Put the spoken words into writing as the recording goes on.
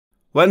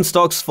When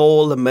stocks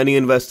fall, many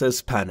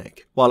investors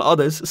panic, while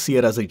others see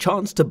it as a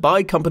chance to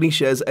buy company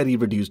shares at a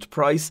reduced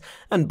price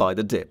and buy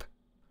the dip.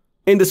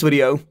 In this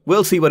video,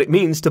 we'll see what it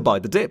means to buy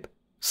the dip,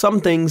 some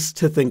things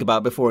to think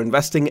about before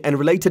investing, and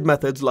related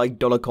methods like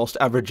dollar cost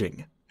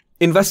averaging.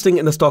 Investing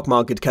in the stock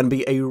market can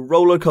be a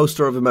roller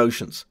coaster of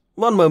emotions.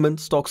 One moment,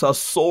 stocks are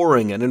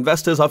soaring and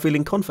investors are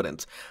feeling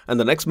confident, and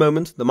the next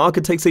moment, the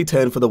market takes a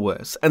turn for the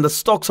worse and the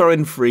stocks are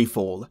in free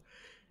fall.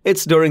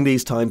 It's during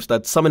these times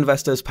that some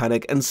investors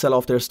panic and sell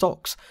off their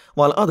stocks,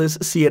 while others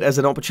see it as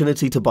an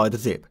opportunity to buy the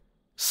dip.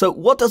 So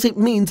what does it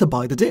mean to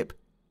buy the dip?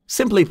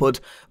 Simply put,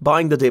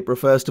 buying the dip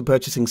refers to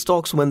purchasing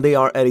stocks when they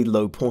are at a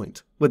low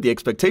point, with the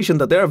expectation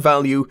that their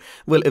value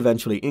will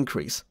eventually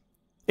increase.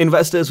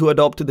 Investors who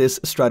adopt this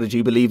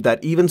strategy believe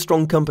that even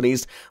strong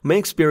companies may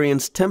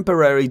experience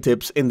temporary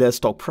dips in their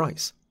stock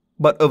price.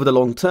 But over the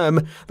long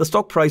term, the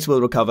stock price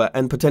will recover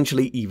and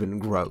potentially even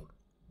grow.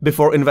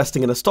 Before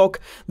investing in a stock,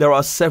 there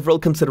are several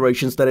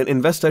considerations that an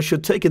investor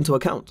should take into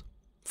account.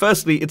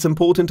 Firstly, it's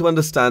important to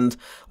understand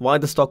why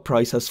the stock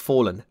price has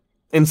fallen.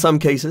 In some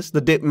cases, the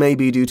dip may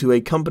be due to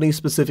a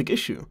company-specific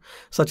issue,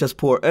 such as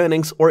poor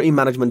earnings or a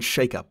management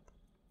shakeup.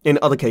 In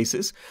other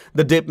cases,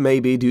 the dip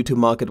may be due to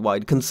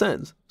market-wide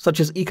concerns,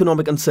 such as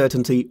economic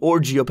uncertainty or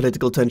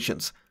geopolitical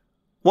tensions.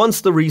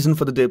 Once the reason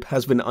for the dip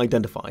has been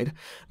identified,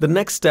 the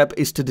next step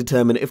is to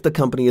determine if the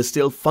company is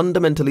still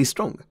fundamentally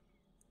strong.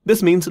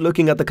 This means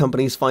looking at the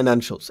company's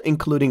financials,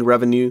 including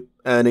revenue,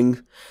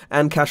 earnings,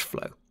 and cash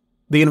flow.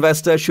 The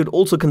investor should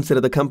also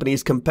consider the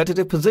company's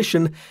competitive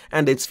position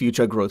and its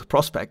future growth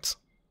prospects.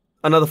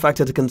 Another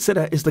factor to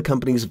consider is the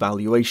company's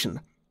valuation.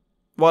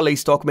 While a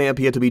stock may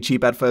appear to be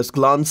cheap at first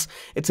glance,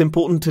 it's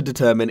important to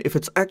determine if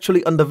it's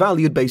actually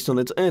undervalued based on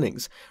its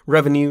earnings,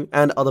 revenue,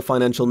 and other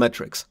financial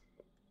metrics.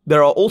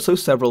 There are also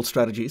several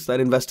strategies that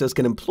investors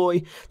can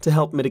employ to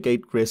help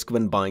mitigate risk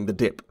when buying the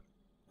dip.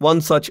 One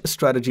such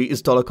strategy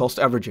is dollar cost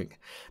averaging.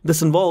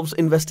 This involves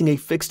investing a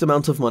fixed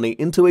amount of money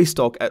into a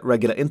stock at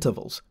regular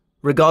intervals,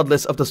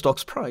 regardless of the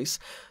stock's price.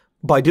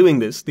 By doing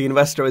this, the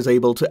investor is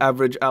able to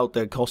average out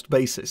their cost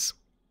basis,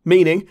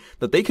 meaning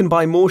that they can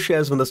buy more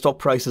shares when the stock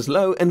price is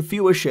low and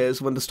fewer shares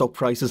when the stock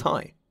price is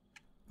high.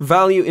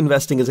 Value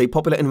investing is a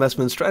popular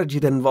investment strategy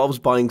that involves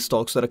buying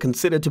stocks that are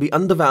considered to be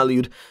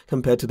undervalued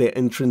compared to their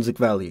intrinsic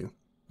value.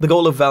 The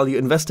goal of value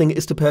investing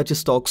is to purchase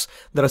stocks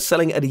that are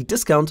selling at a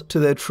discount to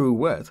their true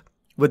worth,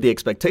 with the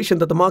expectation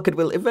that the market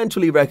will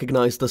eventually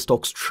recognize the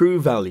stock's true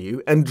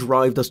value and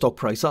drive the stock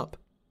price up.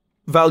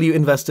 Value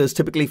investors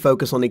typically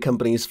focus on a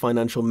company's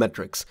financial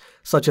metrics,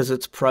 such as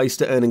its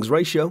price-to-earnings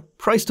ratio,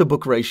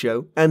 price-to-book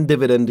ratio, and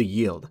dividend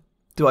yield,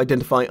 to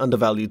identify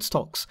undervalued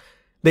stocks.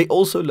 They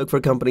also look for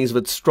companies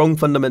with strong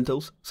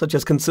fundamentals, such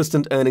as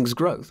consistent earnings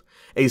growth,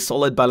 a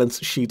solid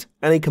balance sheet,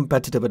 and a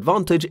competitive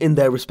advantage in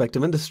their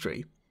respective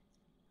industry.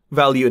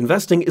 Value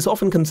investing is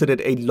often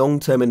considered a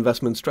long-term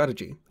investment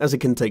strategy, as it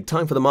can take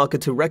time for the market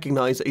to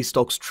recognize a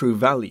stock's true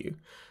value.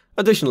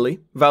 Additionally,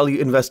 value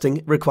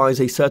investing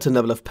requires a certain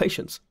level of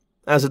patience,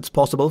 as it's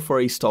possible for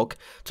a stock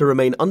to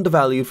remain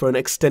undervalued for an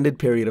extended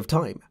period of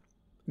time.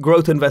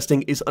 Growth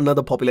investing is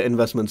another popular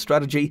investment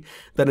strategy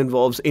that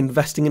involves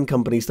investing in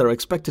companies that are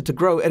expected to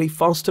grow at a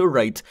faster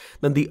rate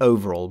than the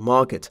overall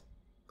market.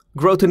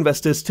 Growth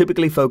investors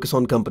typically focus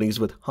on companies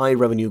with high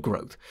revenue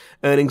growth,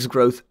 earnings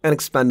growth, and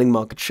expanding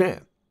market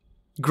share.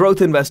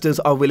 Growth investors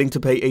are willing to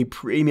pay a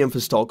premium for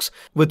stocks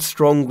with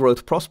strong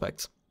growth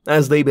prospects,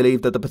 as they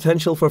believe that the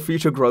potential for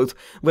future growth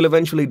will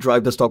eventually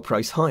drive the stock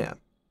price higher.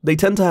 They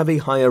tend to have a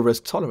higher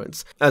risk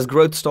tolerance, as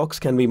growth stocks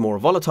can be more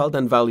volatile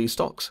than value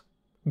stocks.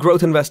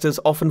 Growth investors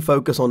often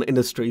focus on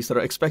industries that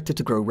are expected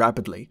to grow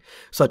rapidly,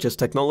 such as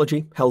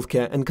technology,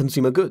 healthcare, and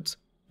consumer goods.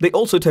 They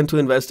also tend to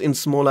invest in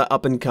smaller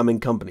up-and-coming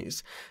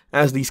companies,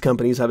 as these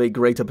companies have a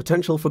greater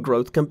potential for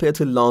growth compared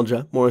to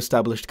larger, more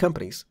established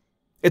companies.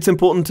 It's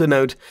important to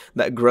note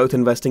that growth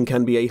investing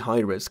can be a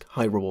high-risk,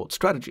 high-reward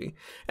strategy,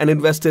 and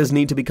investors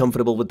need to be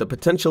comfortable with the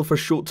potential for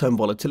short-term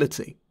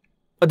volatility.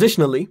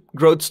 Additionally,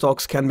 growth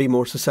stocks can be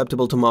more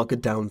susceptible to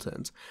market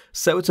downturns,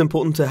 so it's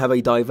important to have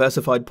a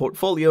diversified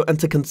portfolio and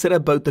to consider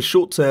both the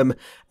short-term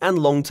and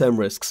long-term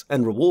risks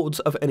and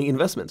rewards of any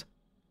investment.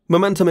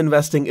 Momentum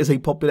investing is a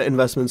popular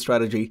investment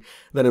strategy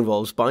that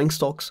involves buying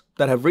stocks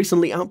that have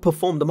recently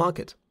outperformed the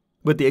market,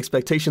 with the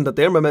expectation that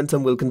their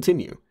momentum will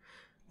continue.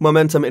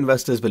 Momentum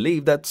investors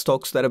believe that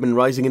stocks that have been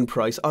rising in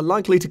price are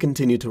likely to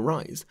continue to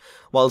rise,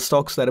 while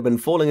stocks that have been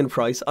falling in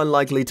price are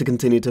likely to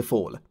continue to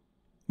fall.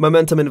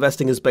 Momentum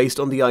investing is based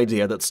on the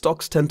idea that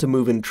stocks tend to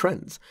move in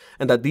trends,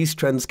 and that these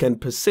trends can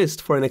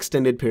persist for an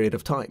extended period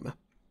of time.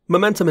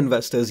 Momentum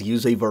investors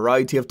use a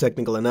variety of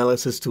technical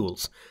analysis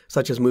tools,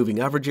 such as moving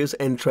averages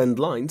and trend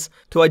lines,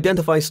 to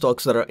identify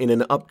stocks that are in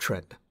an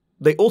uptrend.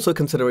 They also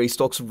consider a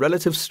stock's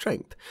relative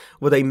strength,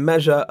 with a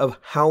measure of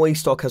how a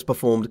stock has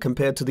performed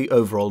compared to the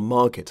overall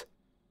market.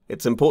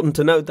 It's important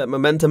to note that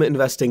momentum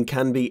investing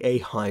can be a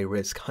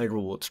high-risk,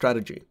 high-reward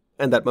strategy,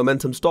 and that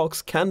momentum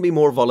stocks can be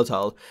more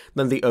volatile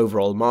than the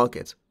overall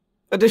market.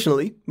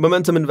 Additionally,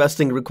 momentum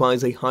investing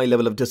requires a high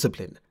level of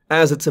discipline,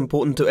 as it's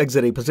important to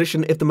exit a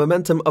position if the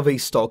momentum of a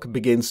stock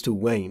begins to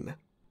wane.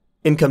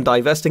 Income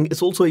divesting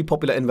is also a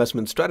popular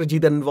investment strategy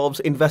that involves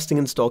investing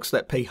in stocks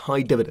that pay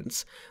high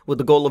dividends, with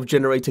the goal of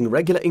generating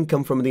regular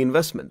income from the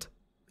investment.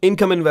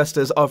 Income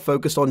investors are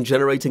focused on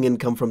generating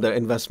income from their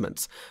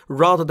investments,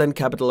 rather than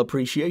capital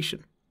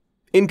appreciation.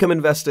 Income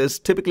investors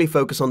typically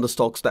focus on the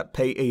stocks that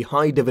pay a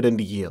high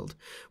dividend yield,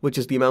 which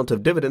is the amount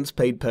of dividends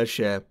paid per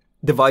share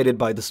divided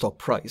by the stock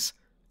price.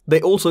 They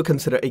also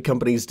consider a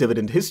company's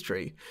dividend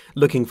history,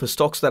 looking for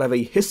stocks that have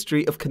a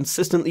history of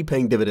consistently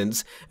paying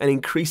dividends and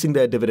increasing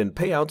their dividend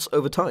payouts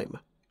over time.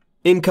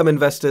 Income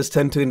investors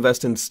tend to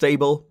invest in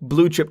stable,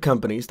 blue-chip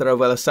companies that are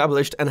well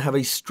established and have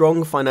a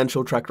strong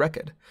financial track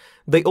record.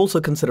 They also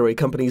consider a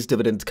company's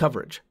dividend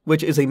coverage,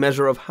 which is a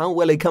measure of how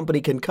well a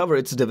company can cover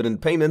its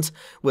dividend payments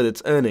with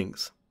its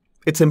earnings.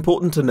 It's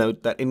important to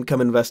note that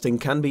income investing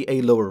can be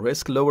a lower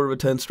risk, lower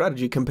return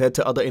strategy compared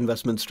to other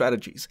investment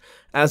strategies,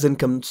 as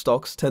income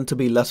stocks tend to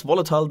be less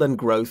volatile than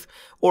growth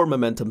or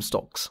momentum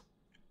stocks.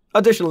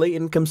 Additionally,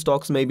 income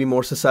stocks may be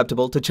more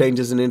susceptible to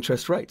changes in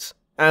interest rates,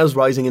 as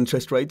rising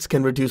interest rates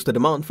can reduce the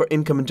demand for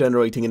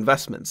income-generating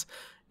investments.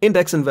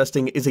 Index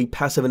investing is a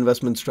passive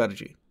investment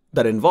strategy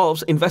that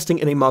involves investing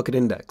in a market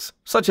index,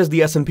 such as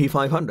the S&P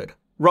 500,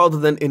 rather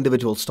than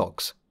individual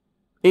stocks.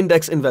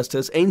 Index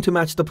investors aim to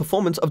match the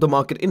performance of the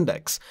market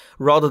index,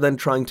 rather than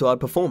trying to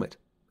outperform it.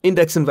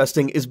 Index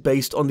investing is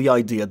based on the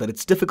idea that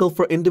it's difficult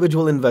for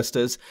individual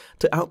investors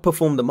to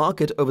outperform the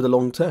market over the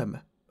long term,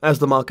 as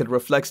the market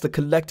reflects the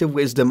collective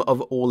wisdom of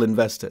all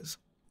investors.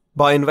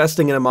 By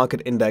investing in a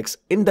market index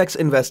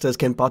investors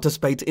can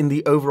participate in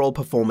the overall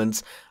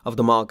performance of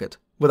the market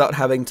without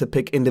having to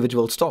pick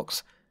individual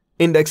stocks.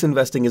 Index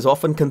investing is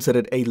often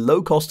considered a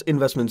low-cost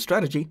investment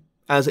strategy,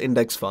 as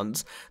index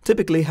funds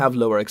typically have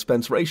lower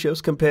expense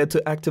ratios compared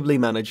to actively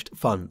managed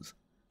funds.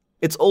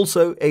 It's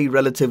also a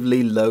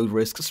relatively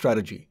low-risk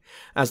strategy,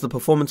 as the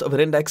performance of an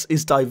index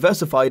is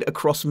diversified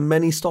across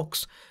many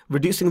stocks,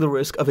 reducing the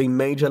risk of a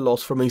major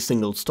loss from a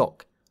single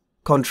stock.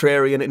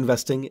 Contrarian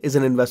investing is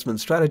an investment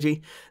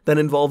strategy that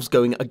involves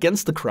going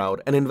against the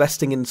crowd and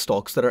investing in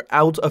stocks that are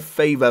out of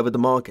favor with the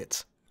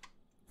markets.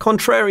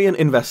 Contrarian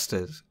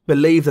investors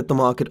believe that the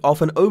market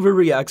often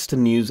overreacts to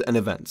news and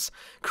events,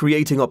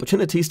 creating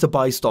opportunities to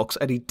buy stocks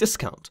at a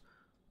discount.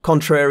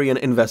 Contrarian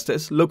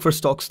investors look for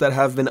stocks that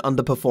have been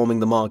underperforming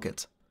the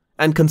market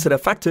and consider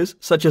factors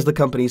such as the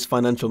company's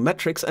financial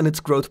metrics and its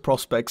growth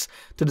prospects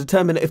to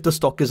determine if the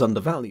stock is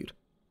undervalued.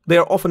 They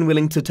are often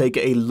willing to take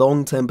a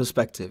long-term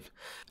perspective,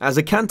 as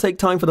it can take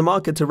time for the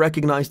market to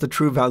recognize the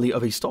true value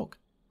of a stock.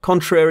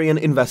 Contrarian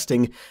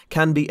investing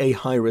can be a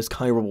high-risk,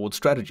 high-reward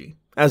strategy,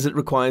 as it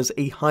requires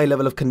a high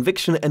level of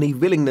conviction and a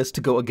willingness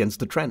to go against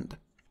the trend.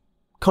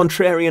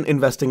 Contrarian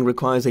investing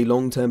requires a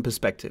long-term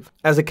perspective,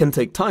 as it can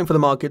take time for the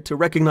market to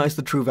recognize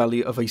the true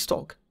value of a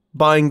stock.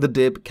 Buying the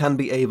dip can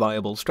be a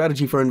viable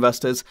strategy for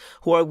investors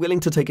who are willing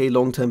to take a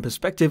long-term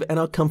perspective and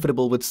are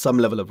comfortable with some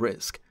level of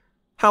risk.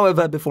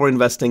 However, before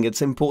investing,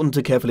 it's important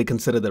to carefully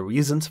consider the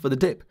reasons for the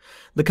dip,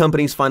 the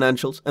company's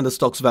financials, and the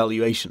stock's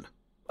valuation.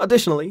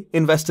 Additionally,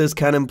 investors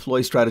can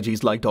employ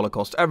strategies like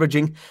dollar-cost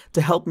averaging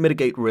to help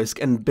mitigate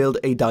risk and build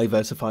a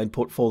diversified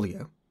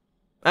portfolio.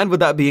 And with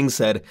that being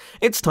said,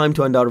 it's time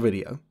to end our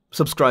video.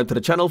 Subscribe to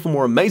the channel for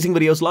more amazing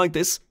videos like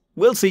this.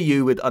 We'll see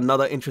you with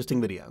another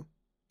interesting video.